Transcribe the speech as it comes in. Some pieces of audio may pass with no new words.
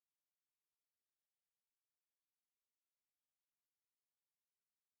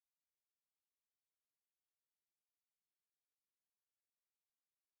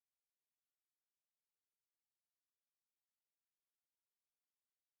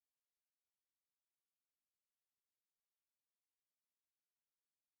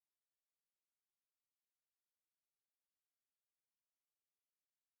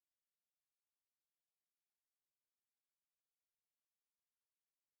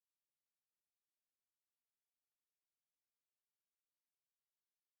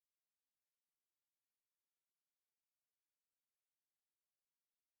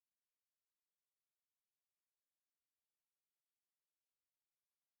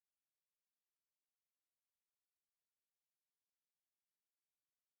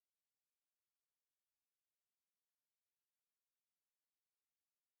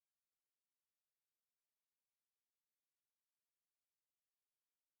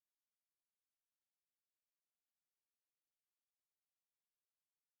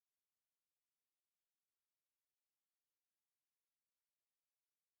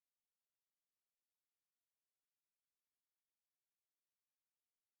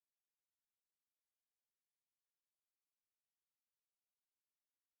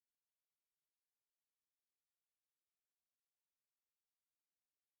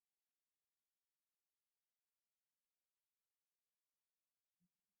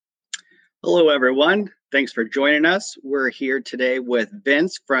Hello, everyone. Thanks for joining us. We're here today with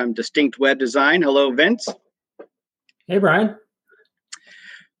Vince from Distinct Web Design. Hello, Vince. Hey, Brian.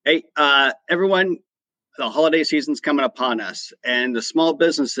 Hey, everyone. The holiday season's coming upon us, and the small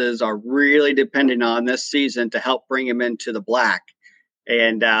businesses are really depending on this season to help bring them into the black.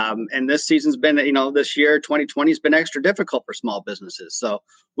 And this season's been, this year 2020 has been extra difficult for small businesses. So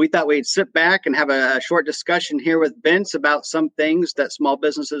we thought we'd sit back and have a short discussion here with Vince about some things that small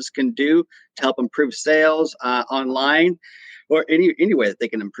businesses can do to help improve sales online, or any way that they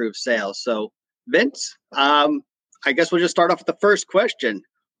can improve sales. So Vince, I guess we'll just start off with the first question.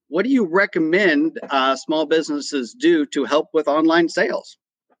 What do you recommend small businesses do to help with online sales?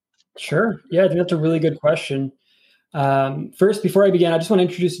 Sure. Yeah, I think that's a really good question. First, before I begin, I just want to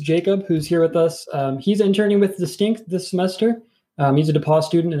introduce Jacob, who's here with us. He's interning with Distinct this semester. He's a DePauw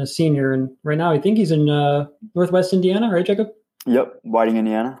student and a senior, and right now I think he's in Northwest Indiana, right, Jacob? Yep, Whiting,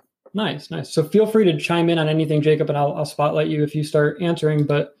 Indiana. Nice. So feel free to chime in on anything, Jacob, and I'll spotlight you if you start answering.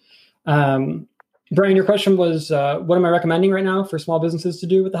 But Brian, your question was, what am I recommending right now for small businesses to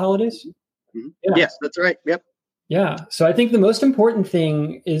do with the holidays? Mm-hmm. Yeah. Yes, that's right. Yep. Yeah. So I think the most important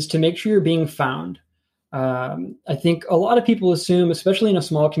thing is to make sure you're being found. I think a lot of people assume, especially in a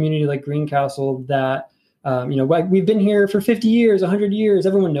small community like Greencastle, that we've been here for 50 years, 100 years,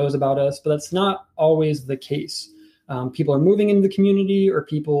 everyone knows about us, but that's not always the case. People are moving into the community, or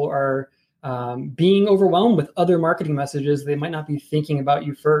people are being overwhelmed with other marketing messages. They might not be thinking about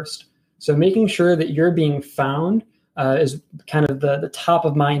you first. So making sure that you're being found is kind of the top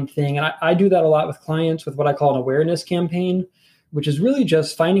of mind thing. And I do that a lot with clients with what I call an awareness campaign, which is really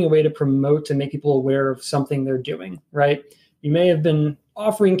just finding a way to promote and make people aware of something they're doing, right? You may have been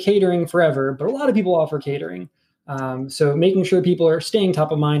offering catering forever, but a lot of people offer catering. So making sure people are staying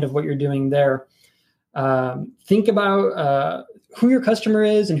top of mind of what you're doing there. Think about who your customer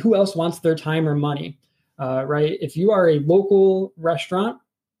is and who else wants their time or money, right? If you are a local restaurant,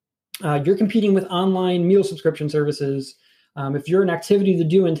 you're competing with online meal subscription services. If you're an activity to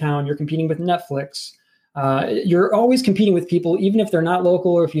do in town, you're competing with Netflix. You're always competing with people, even if they're not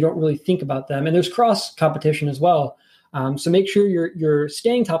local or if you don't really think about them. And there's cross competition as well. So make sure you're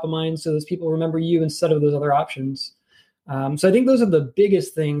staying top of mind so those people remember you instead of those other options. So I think those are the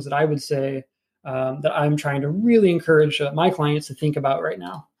biggest things that I would say that I'm trying to really encourage my clients to think about right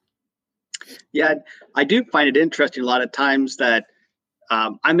now. Yeah, I do find it interesting a lot of times that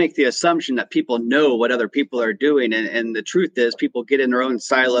I make the assumption that people know what other people are doing. And the truth is people get in their own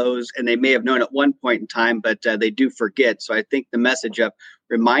silos, and they may have known at one point in time, but they do forget. So I think the message of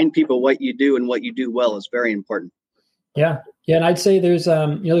remind people what you do and what you do well is very important. Yeah. And I'd say there's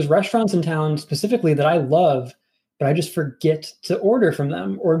restaurants in town specifically that I love, but I just forget to order from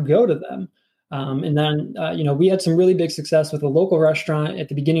them or go to them. And then, we had some really big success with a local restaurant at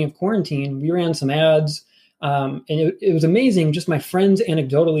the beginning of quarantine. We ran some ads. And it was amazing, just my friends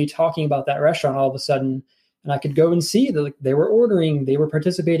anecdotally talking about that restaurant all of a sudden. And I could go and see that they were ordering, they were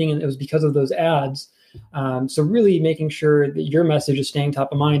participating, and it was because of those ads. So really making sure that your message is staying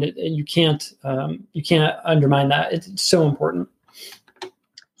top of mind. You can't undermine that. It's so important.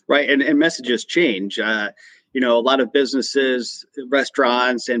 Right. And messages change. A lot of businesses,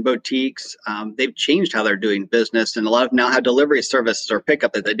 restaurants and boutiques, they've changed how they're doing business. And a lot of now have delivery services or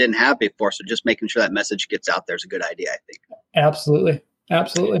pickup that they didn't have before. So just making sure that message gets out there is a good idea, I think. Absolutely.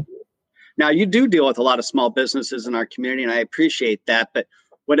 Now, you do deal with a lot of small businesses in our community, and I appreciate that. But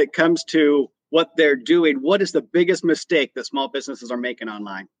when it comes to what they're doing, what is the biggest mistake that small businesses are making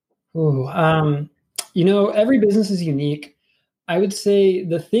online? Every business is unique. I would say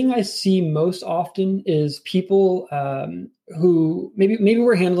the thing I see most often is people who maybe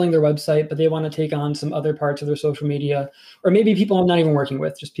we're handling their website, but they want to take on some other parts of their social media, or maybe people I'm not even working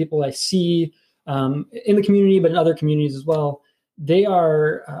with, just people I see in the community, but in other communities as well. They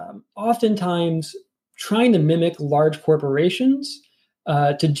are oftentimes trying to mimic large corporations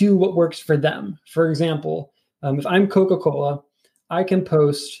to do what works for them. For example, if I'm Coca-Cola, I can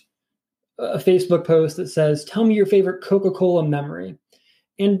post a Facebook post that says, tell me your favorite Coca-Cola memory.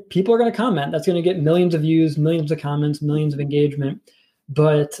 And people are going to comment. That's going to get millions of views, millions of comments, millions of engagement.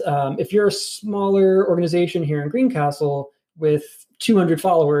 But if you're a smaller organization here in Greencastle with 200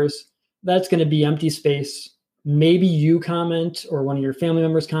 followers, that's going to be empty space. Maybe you comment or one of your family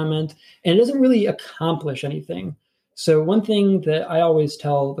members comment, and it doesn't really accomplish anything. So one thing that I always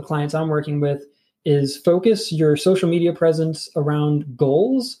tell the clients I'm working with is focus your social media presence around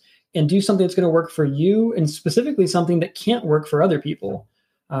goals and do something that's going to work for you, and specifically something that can't work for other people.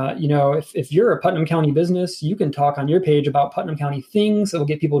 If you're a Putnam County business, you can talk on your page about Putnam County things that will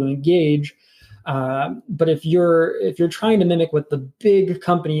get people to engage. But if you're trying to mimic what the big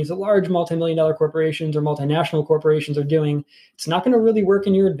companies, the large multi-million-dollar corporations or multinational corporations are doing, it's not going to really work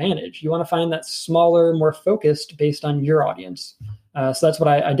in your advantage. You want to find that smaller, more focused based on your audience. So that's what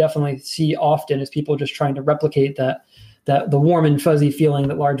I definitely see often is people just trying to replicate that the warm and fuzzy feeling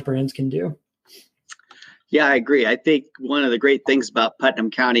that large brands can do. Yeah, I agree. I think one of the great things about Putnam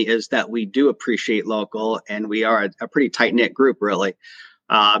County is that we do appreciate local, and we are a pretty tight-knit group, really.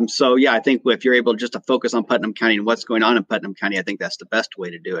 So yeah, I think if you're able just to focus on Putnam County and what's going on in Putnam County, I think that's the best way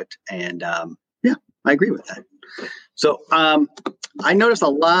to do it. And yeah, I agree with that. So I noticed a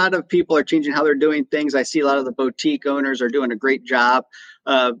lot of people are changing how they're doing things. I see a lot of the boutique owners are doing a great job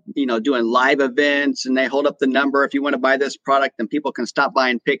doing live events, and they hold up the number. If you want to buy this product, then people can stop by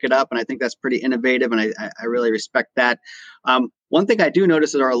and pick it up. And I think that's pretty innovative, and I really respect that. One thing I do notice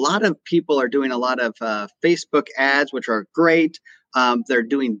is there are a lot of people are doing a lot of Facebook ads, which are great. They're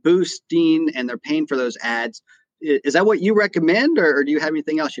doing boosting, and they're paying for those ads. Is that what you recommend, or do you have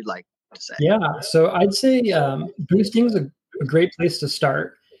anything else you'd like to say? Yeah, so I'd say boosting is a great place to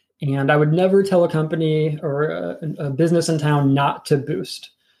start. And I would never tell a company or a business in town not to boost.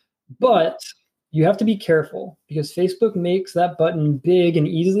 But you have to be careful because Facebook makes that button big and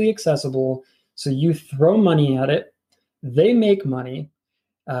easily accessible. So you throw money at it, they make money.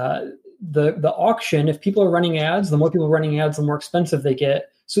 The auction, if people are running ads, the more people running ads, the more expensive they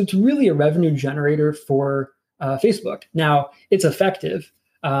get. So it's really a revenue generator for Facebook. Now, it's effective,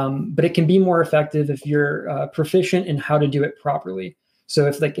 but it can be more effective if you're proficient in how to do it properly. So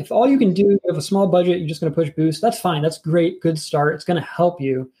if all you can do, you have a small budget, you're just going to push boost, that's fine. That's great. Good start. It's going to help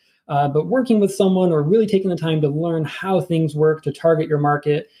you. But working with someone or really taking the time to learn how things work to target your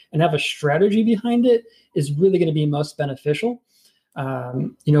market and have a strategy behind it is really going to be most beneficial.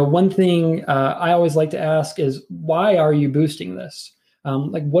 One thing I always like to ask is, why are you boosting this?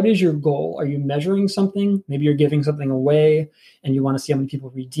 What is your goal? Are you measuring something? Maybe you're giving something away and you want to see how many people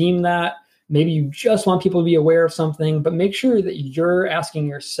redeem that. Maybe you just want people to be aware of something, but make sure that you're asking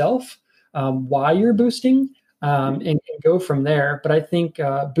yourself why you're boosting and go from there. But I think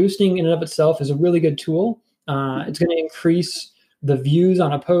boosting in and of itself is a really good tool. It's going to increase the views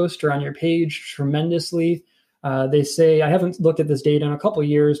on a post or on your page tremendously. They say, I haven't looked at this data in a couple of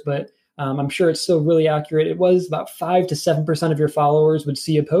years, but I'm sure it's still really accurate. It was about 5 to 7% of your followers would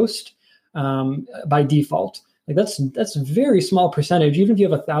see a post by default. That's a very small percentage. Even if you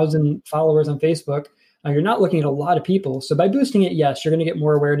have 1,000 followers on Facebook, you're not looking at a lot of people. So by boosting it, yes, you're going to get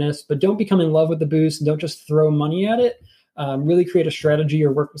more awareness, but don't become in love with the boost and don't just throw money at it. Really create a strategy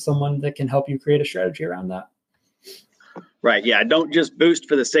or work with someone that can help you create a strategy around that. Right. Yeah. Don't just boost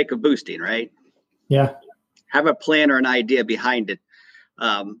for the sake of boosting, right? Yeah. Have a plan or an idea behind it.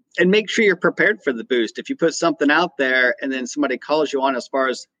 And make sure you're prepared for the boost. If you put something out there and then somebody calls you on as far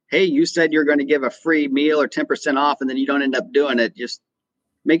as, hey, you said you're going to give a free meal or 10% off, and then you don't end up doing it, just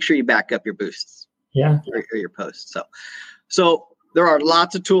make sure you back up your boosts. Yeah. Or your posts. So there are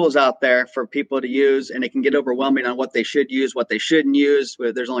lots of tools out there for people to use, and it can get overwhelming on what they should use, what they shouldn't use.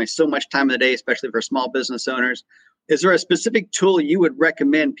 There's only so much time in the day, especially for small business owners. Is there a specific tool you would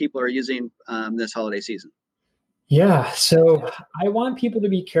recommend people are using this holiday season? Yeah. So I want people to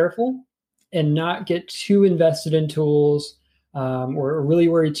be careful and not get too invested in tools or really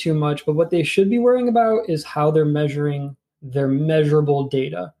worry too much. But what they should be worrying about is how they're measuring their measurable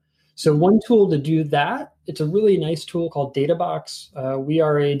data. So one tool to do that, it's a really nice tool called DataBox. We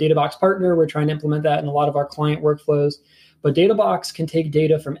are a DataBox partner. We're trying to implement that in a lot of our client workflows. But DataBox can take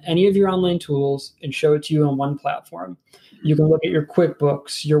data from any of your online tools and show it to you on one platform. You can look at your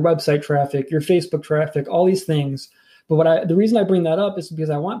QuickBooks, your website traffic, your Facebook traffic, all these things. But the reason I bring that up is because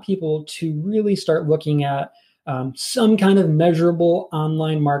I want people to really start looking at some kind of measurable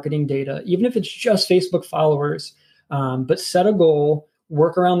online marketing data, even if it's just Facebook followers, but set a goal,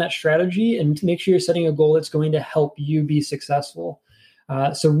 work around that strategy, and make sure you're setting a goal that's going to help you be successful.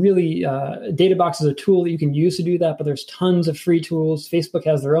 So really, DataBox is a tool that you can use to do that, but there's tons of free tools. Facebook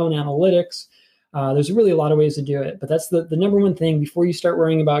has their own analytics. There's really a lot of ways to do it, but that's the number one thing before you start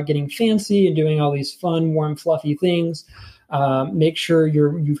worrying about getting fancy and doing all these fun, warm, fluffy things. Make sure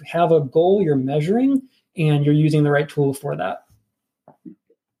you have a goal you're measuring and you're using the right tool for that.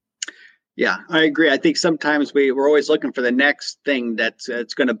 Yeah, I agree. I think sometimes we're always looking for the next thing that's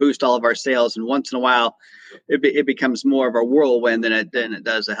going to boost all of our sales, and once in a while, it becomes more of a whirlwind than it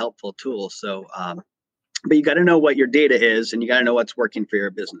does a helpful tool. So, but you got to know what your data is, and you got to know what's working for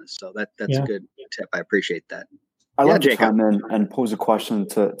your business. So that's a good tip. I appreciate that. I'd like to come in and pose a question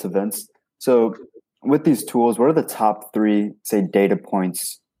to Vince. So, with these tools, what are the top 3, say, data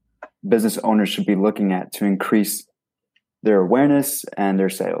points business owners should be looking at to increase their awareness and their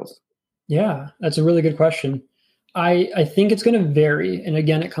sales? Yeah, that's a really good question. I think it's going to vary. And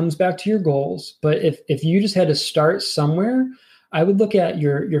again, it comes back to your goals. But if you just had to start somewhere, I would look at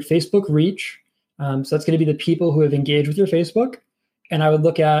your Facebook reach. So that's going to be the people who have engaged with your Facebook. And I would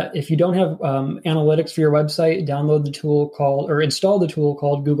look at, if you don't have analytics for your website, download the tool called, or install the tool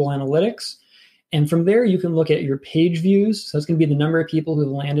called Google Analytics. And from there, you can look at your page views. So it's going to be the number of people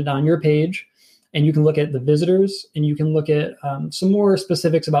who landed on your page. And you can look at the visitors, and you can look at some more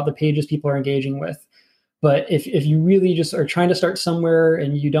specifics about the pages people are engaging with. But if you really just are trying to start somewhere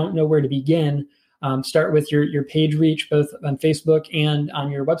and you don't know where to begin, start with your page reach, both on Facebook and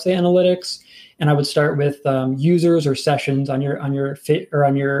on your website analytics. And I would start with users or sessions on your website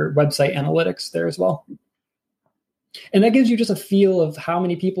analytics there as well. And that gives you just a feel of how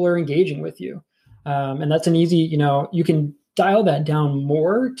many people are engaging with you. And that's an easy, you can dial that down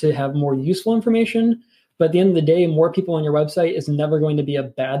more to have more useful information. But at the end of the day, more people on your website is never going to be a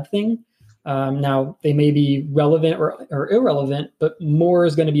bad thing. Now, they may be relevant or irrelevant, but more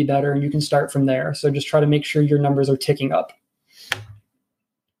is going to be better, and you can start from there. So just try to make sure your numbers are ticking up.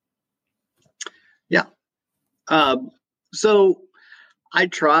 Yeah. So I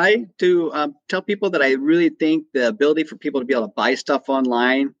try to tell people that I really think the ability for people to be able to buy stuff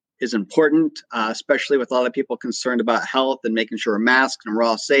online is important, especially with a lot of people concerned about health and making sure masks and we're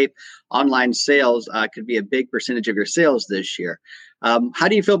all safe. Online sales could be a big percentage of your sales this year. How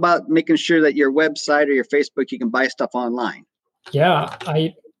do you feel about making sure that your website or your Facebook, you can buy stuff online? Yeah,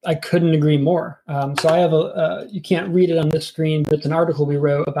 I couldn't agree more. So I have you can't read it on this screen, but it's an article we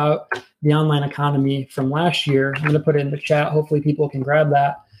wrote about the online economy from last year. I'm going to put it in the chat. Hopefully people can grab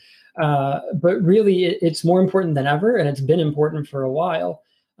that. But really, it's more important than ever, and it's been important for a while.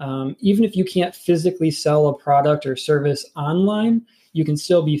 Even if you can't physically sell a product or service online, you can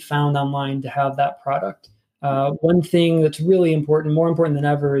still be found online to have that product. One thing that's really important, more important than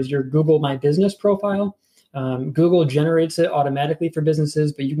ever, is your Google My Business profile. Google generates it automatically for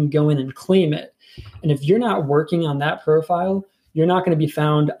businesses, but you can go in and claim it. And if you're not working on that profile, you're not going to be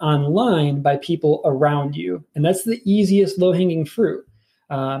found online by people around you. And that's the easiest low-hanging fruit.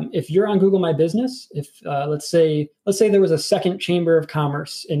 If you're on Google My Business, if let's say there was a second chamber of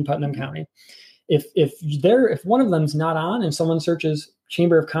commerce in Putnam County, if one of them's not on and someone searches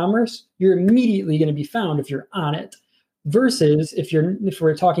Chamber of Commerce, you're immediately going to be found if you're on it. Versus if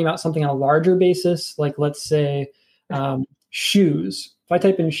we're talking about something on a larger basis, like let's say shoes. If I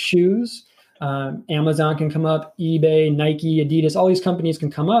type in shoes, Amazon can come up, eBay, Nike, Adidas, all these companies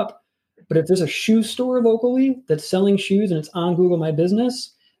can come up. But if there's a shoe store locally that's selling shoes and it's on Google My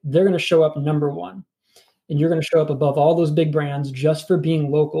Business, they're going to show up number one. And you're going to show up above all those big brands just for being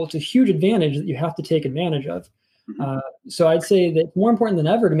local. It's a huge advantage that you have to take advantage of. So I'd say that it's more important than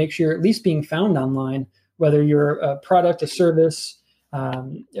ever to make sure you're at least being found online, whether you're a product, a service,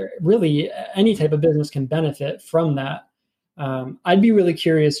 really any type of business can benefit from that. I'd be really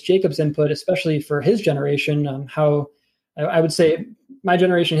curious, Jacob's input, especially for his generation, how I would say my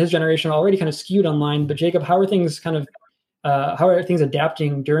generation, his generation already kind of skewed online, but Jacob, how are things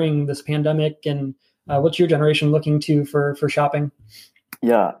adapting during this pandemic, and what's your generation looking to for shopping?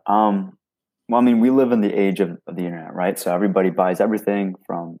 Yeah. Well, I mean, we live in the age of the internet, right? So everybody buys everything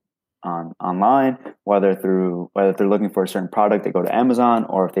from online, whether they're looking for a certain product, they go to Amazon,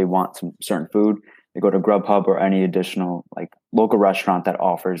 or if they want some certain food, they go to Grubhub or any additional like local restaurant that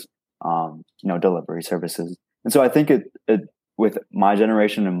offers, delivery services. And so I think it with my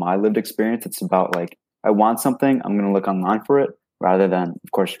generation and my lived experience, it's about like, I want something, I'm going to look online for it rather than,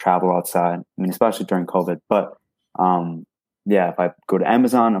 of course, travel outside. I mean, especially during COVID. But if I go to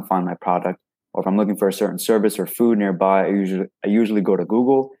Amazon and find my product, or if I'm looking for a certain service or food nearby, I usually go to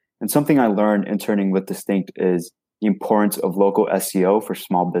Google. And something I learned interning with Distinct is the importance of local SEO for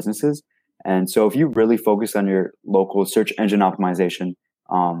small businesses. And so if you really focus on your local search engine optimization,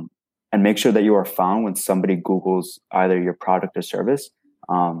 and make sure that you are found when somebody Googles either your product or service,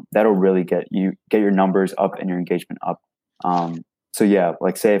 that'll really get your numbers up and your engagement up. So yeah,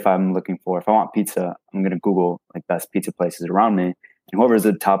 like say if I want pizza, I'm going to Google like best pizza places around me, and whoever's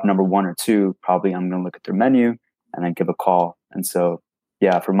the top number one or two, probably I'm going to look at their menu and then give a call. And so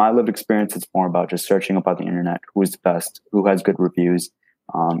yeah, for my lived experience, it's more about just searching up on the internet, who is the best, who has good reviews,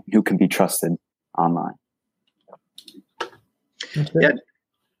 who can be trusted online. Yeah.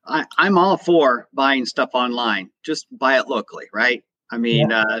 I'm all for buying stuff online. Just buy it locally, right? I mean,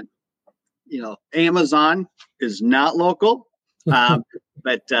 Amazon is not local,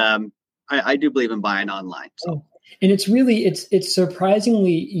 but I do believe in buying online. So, and it's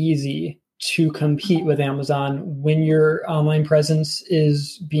surprisingly easy to compete with Amazon when your online presence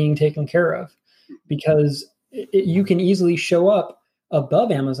is being taken care of, because you can easily show up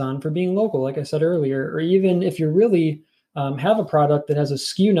above Amazon for being local, like I said earlier. Or even if you really have a product that has a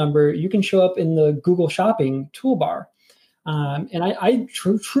SKU number, you can show up in the Google Shopping toolbar. And I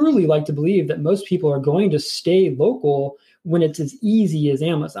truly like to believe that most people are going to stay local when it's as easy as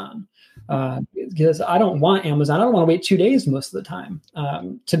Amazon. Because I don't want Amazon. I don't want to wait 2 days most of the time.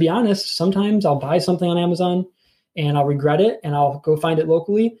 To be honest, sometimes I'll buy something on Amazon and I'll regret it and I'll go find it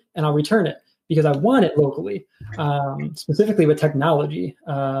locally and I'll return it because I want it locally, specifically with technology.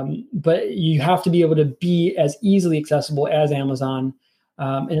 But you have to be able to be as easily accessible as Amazon.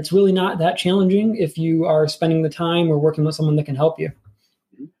 And it's really not that challenging if you are spending the time or working with someone that can help you.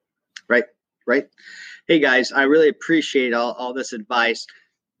 Right. Hey, guys, I really appreciate all this advice.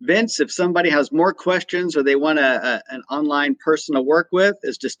 Vince, if somebody has more questions or they want an online person to work with,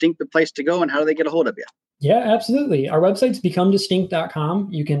 is Distinct the place to go, and how do they get a hold of you? Yeah, absolutely. Our website's becomedistinct.com.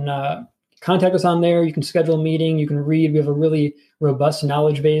 You can contact us on there. You can schedule a meeting. You can read. We have a really robust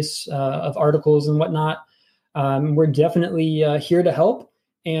knowledge base of articles and whatnot. We're definitely here to help.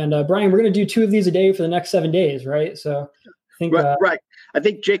 And Brian, we're going to do 2 of these a day for the next 7 days, right? So I think right. I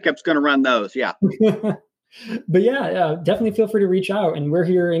think Jacob's going to run those. Yeah. But yeah, definitely feel free to reach out. And we're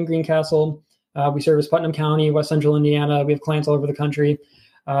here in Greencastle. We service Putnam County, West Central Indiana. We have clients all over the country.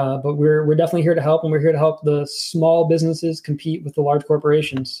 But we're definitely here to help, and we're here to help the small businesses compete with the large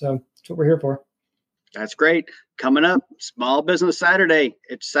corporations. So that's what we're here for. That's great. Coming up, Small Business Saturday.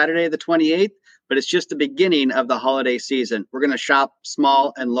 It's Saturday the 28th, but it's just the beginning of the holiday season. We're going to shop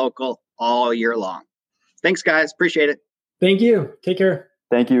small and local all year long. Thanks, guys. Appreciate it. Thank you. Take care.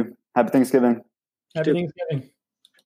 Thank you. Happy Thanksgiving. Happy Thanksgiving.